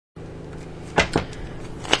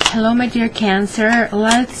Hello, my dear Cancer.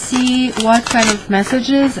 Let's see what kind of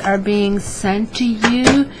messages are being sent to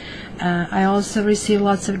you. I also received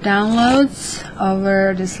lots of downloads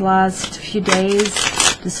over this last few days.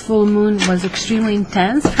 This full moon was extremely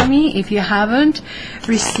intense for me. If you haven't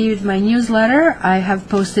received my newsletter, I have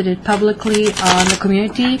posted it publicly on the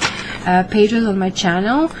community pages on my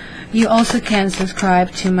channel. You also can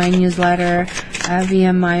subscribe to my newsletter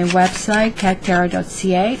via my website,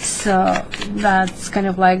 cattarot.ca. So that's kind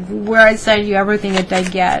of like where I send you everything that I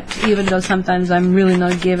get, even though sometimes I'm really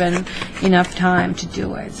not given enough time to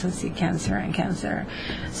do it. So see Cancer and Cancer.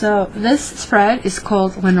 So this spread is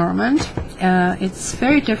called Lenormand. It's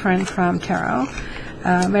very different from tarot,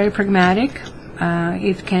 very pragmatic.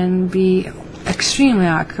 It can be extremely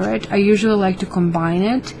accurate. I usually like to combine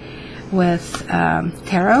it with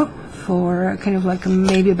tarot for kind of like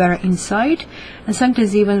maybe a better insight, and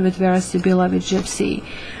sometimes even with Vera Sibilla with Gypsy.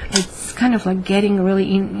 It's kind of like getting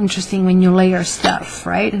really interesting when you layer stuff,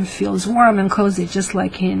 right? And feels warm and cozy, just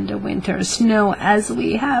like in the winter snow as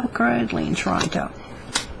we have currently in Toronto.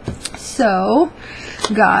 So,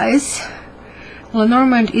 guys,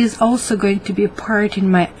 Lenormand is also going to be a part in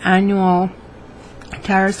my annual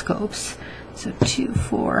Taroscopes. So 2,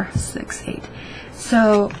 4, 6, 8.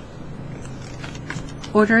 So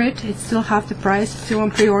order it. It's still half the price. It's still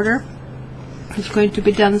on pre-order. It's going to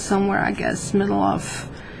be done somewhere, I guess, middle of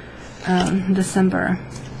December,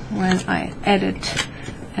 when I edit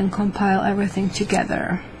and compile everything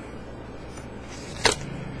together.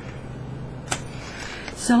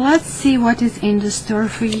 So let's see what is in the store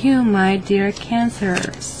for you, my dear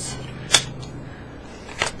Cancers.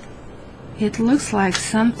 It looks like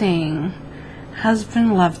something has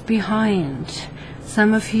been left behind.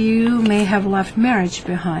 Some of you may have left marriage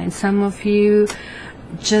behind. Some of you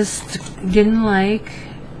just didn't like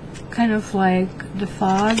kind of like the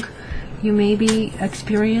fog you maybe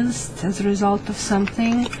experienced as a result of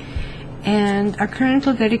something, and are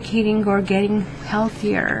currently dedicating or getting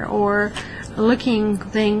healthier or looking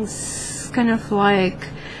things kind of like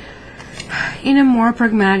in a more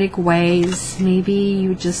pragmatic ways. Maybe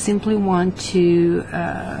you just simply want to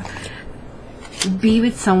be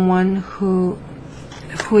with someone who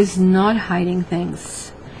is not hiding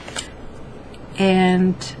things,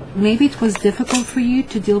 and maybe it was difficult for you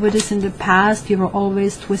to deal with this in the past. You were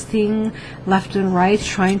always twisting left and right,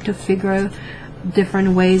 trying to figure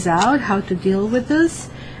different ways out how to deal with this,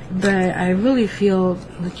 but I really feel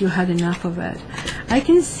that you had enough of it. I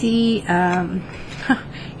can see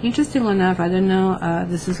interestingly enough, I don't know,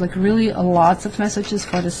 this is like really lots of messages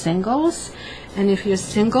for the singles, and if you're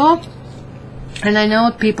single, and I know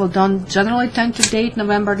people don't generally tend to date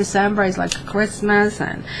November, December. It's like Christmas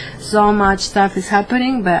and so much stuff is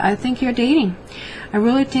happening, but I think you're dating. I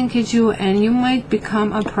really think you do, and you might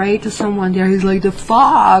become a prey to someone there who's like the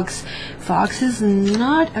fox. Fox is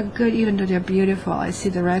not a good, even though they're beautiful. I see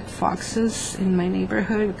the red foxes in my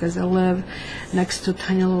neighborhood because I live next to a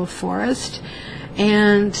tiny little forest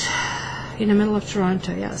and in the middle of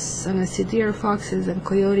Toronto, yes. And I see deer, foxes, and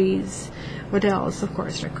coyotes. What else? Of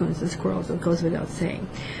course, raccoons and squirrels, it goes without saying.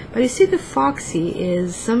 But you see, the foxy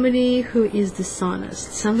is somebody who is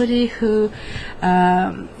dishonest, somebody who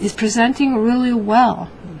is presenting really well.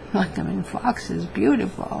 Like, I mean, fox is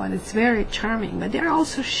beautiful and it's very charming, but they're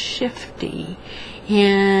also shifty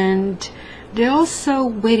and they're also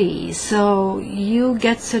witty. So you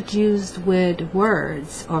get seduced with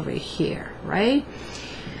words over here, right?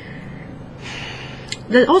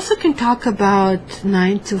 That also can talk about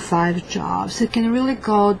 9-to-5 jobs. It can really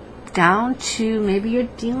go down to maybe you're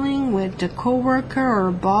dealing with a coworker or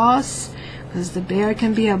a boss, because the bear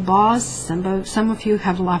can be a boss. Some of you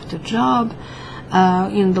have left a job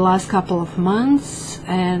in the last couple of months,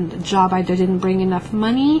 and the job either didn't bring enough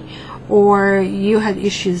money, or you had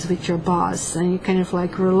issues with your boss, and you kind of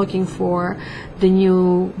like were looking for the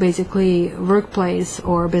new, basically, workplace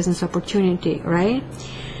or business opportunity, right?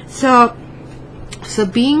 So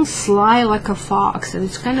being sly like a fox, and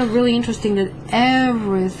it's kind of really interesting that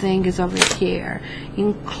everything is over here,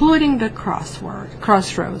 including the crossroads.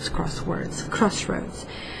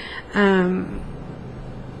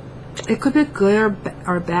 It could be good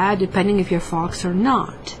or bad depending if you're fox or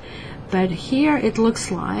not. But here it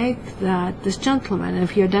looks like that this gentleman,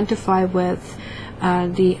 if you identify with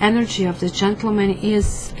the energy of this gentleman,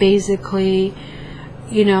 is basically,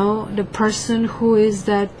 you know, the person who is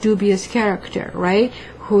that dubious character, right?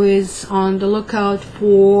 Who is on the lookout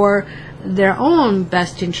for their own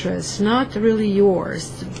best interests, not really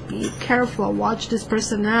yours. Be careful, watch this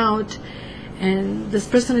person out, and this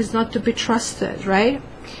person is not to be trusted, right?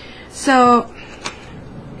 So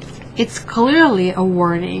it's clearly a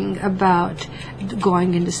warning about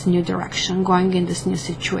going in this new direction, going in this new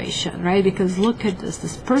situation, right? Because look at this.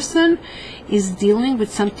 This person is dealing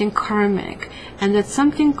with something karmic, and that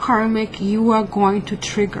something karmic you are going to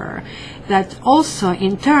trigger, that also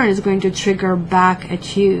in turn is going to trigger back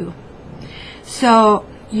at you. So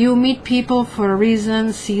you meet people for a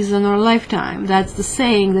reason, season, or lifetime. That's the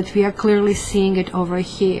saying that we are clearly seeing it over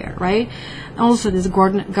here, right? Also, this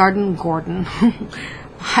Gordon.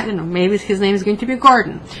 I don't know, maybe his name is going to be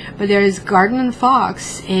Gordon. But there is Garden and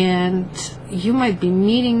Fox, and you might be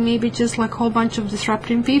meeting maybe just like a whole bunch of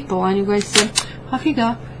disrupting people, and you guys say, off you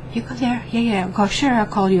go. You go there, yeah, go, sure, I'll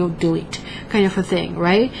call you, delete, kind of a thing,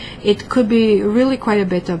 right? It could be really quite a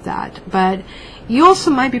bit of that. But you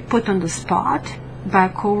also might be put on the spot by a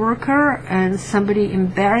coworker and somebody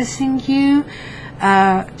embarrassing you,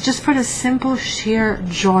 just for the simple sheer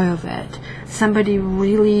joy of it. Somebody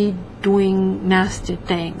really doing nasty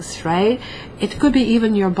things, right? It could be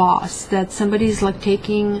even your boss, that somebody's like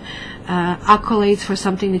taking accolades for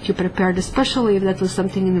something that you prepared, especially if that was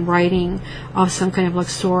something in writing of some kind of like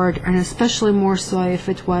sort, and especially more so if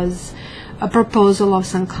it was a proposal of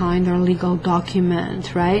some kind or legal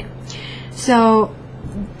document, right? So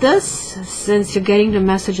this, since you're getting the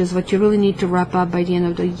messages, what you really need to wrap up by the end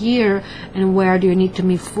of the year and where do you need to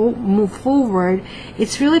move forward,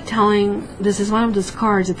 it's really telling, this is one of those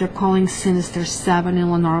cards that they're calling Sinister 7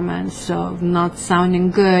 in Lenormand, so not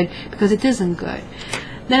sounding good because it isn't good.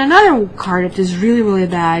 Then another card that is really, really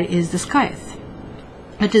bad is the Scythe.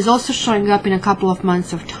 It is also showing up in a couple of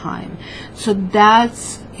months of time. So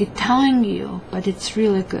that's it telling you, but it's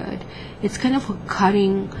really good. It's kind of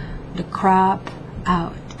cutting the crap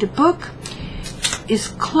out. The book is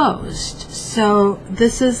closed, so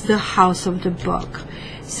this is the house of the book.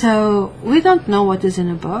 So we don't know what is in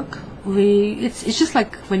a book. It's just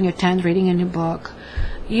like when you're 10 reading a new book,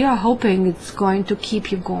 you're hoping it's going to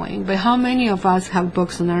keep you going. But how many of us have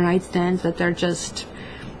books on our nightstands that are just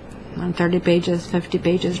 30 pages, 50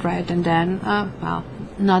 pages, right? And then, well,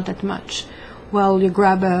 not that much. Well, you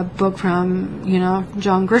grab a book from,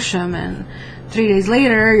 John Grisham, and 3 days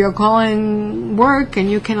later you're calling work and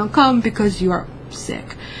you cannot come because you are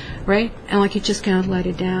sick, right? And like you just cannot let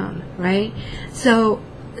it down, right? So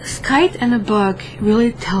Scythe and a book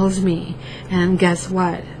really tells me, and guess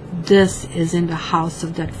what? This is in the house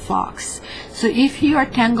of that fox. So if you are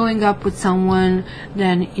tangling up with someone,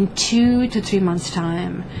 then in 2 to 3 months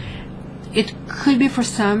time, it could be for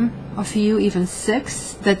some of you even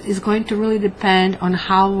 6. That is going to really depend on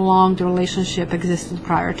how long the relationship existed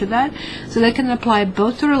prior to that. So that can apply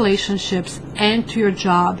both to relationships and to your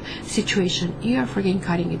job situation. You are freaking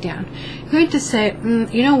cutting it down. You're going to say,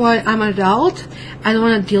 you know what, I'm an adult, I don't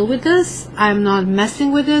want to deal with this, I'm not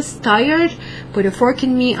messing with this, tired, put a fork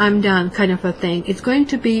in me, I'm done, kind of a thing. It's going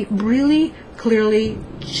to be really clearly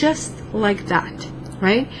just like that,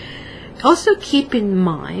 right? Also keep in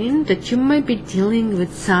mind that you might be dealing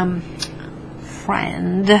with some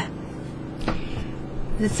friend,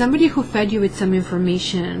 that's somebody who fed you with some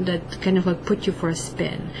information that kind of like put you for a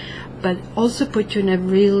spin, but also put you in a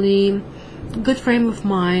really good frame of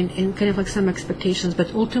mind and kind of like some expectations,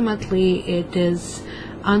 but ultimately it is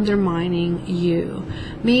undermining you.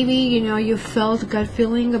 Maybe, you felt gut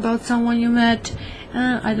feeling about someone you met.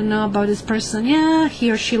 I don't know about this person. Yeah,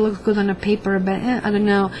 he or she looks good on a paper, but I don't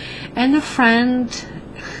know. And a friend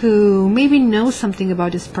who maybe knows something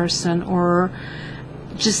about this person, or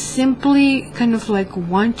just simply kind of like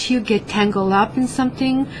want you get tangled up in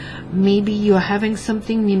something. Maybe you're having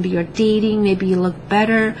something, maybe you're dating, maybe you look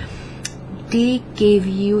better. They gave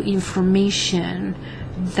you information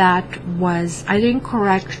that was either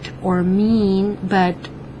incorrect or mean, but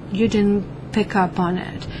you didn't pick up on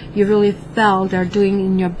it. You really felt they're doing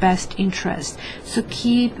in your best interest. So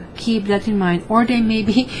keep that in mind. Or they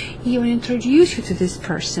maybe even introduce you to this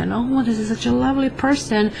person. Oh, this is such a lovely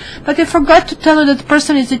person, but they forgot to tell you that the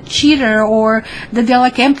person is a cheater, or that they're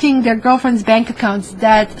like emptying their girlfriend's bank accounts.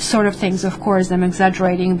 That sort of things. Of course, I'm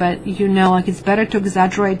exaggerating, but like it's better to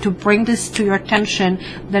exaggerate to bring this to your attention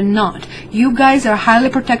than not. You guys are highly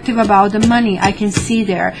protective about the money. I can see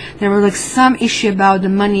there was like some issue about the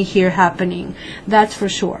money here happening. That's for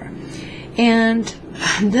sure. And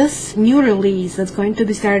this new release that's going to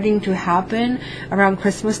be starting to happen around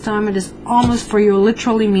Christmas time, it is almost for you,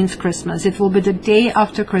 literally means Christmas. It will be the day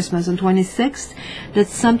after Christmas on 26th that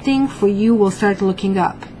something for you will start looking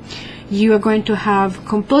up. You are going to have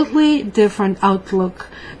completely different outlook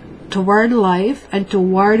toward life and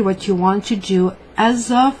toward what you want to do as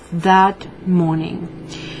of that morning.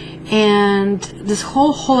 And this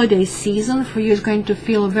whole holiday season for you is going to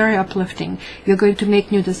feel very uplifting. You're going to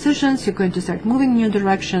make new decisions. You're going to start moving new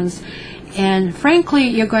directions. And frankly,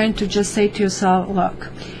 you're going to just say to yourself, look,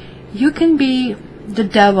 you can be the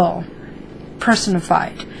devil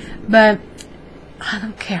personified, but I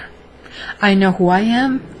don't care. I know who I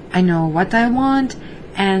am. I know what I want.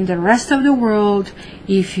 And the rest of the world,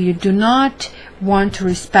 if you do not want to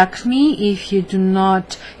respect me, if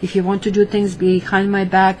you want to do things behind my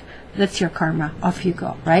back, that's your karma. Off you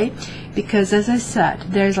go, right? Because as I said,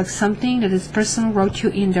 there's like something that this person wrote you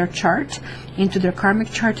in their chart, into their karmic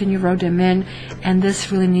chart, and you wrote them in, and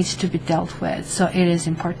this really needs to be dealt with. So it is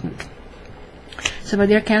important. So my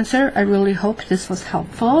dear Cancer, I really hope this was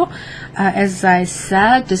helpful. As I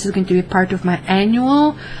said, this is going to be part of my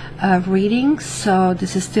annual reading, so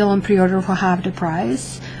this is still on pre-order for half the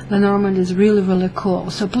price. Lenormand is really, really cool.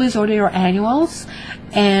 So please order your annuals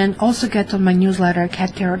and also get on my newsletter,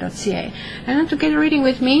 cattarot.ca. And to get a reading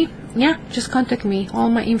with me, yeah, just contact me. All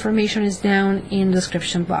my information is down in the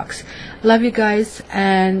description box. Love you guys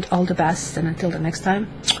and all the best. And until the next time.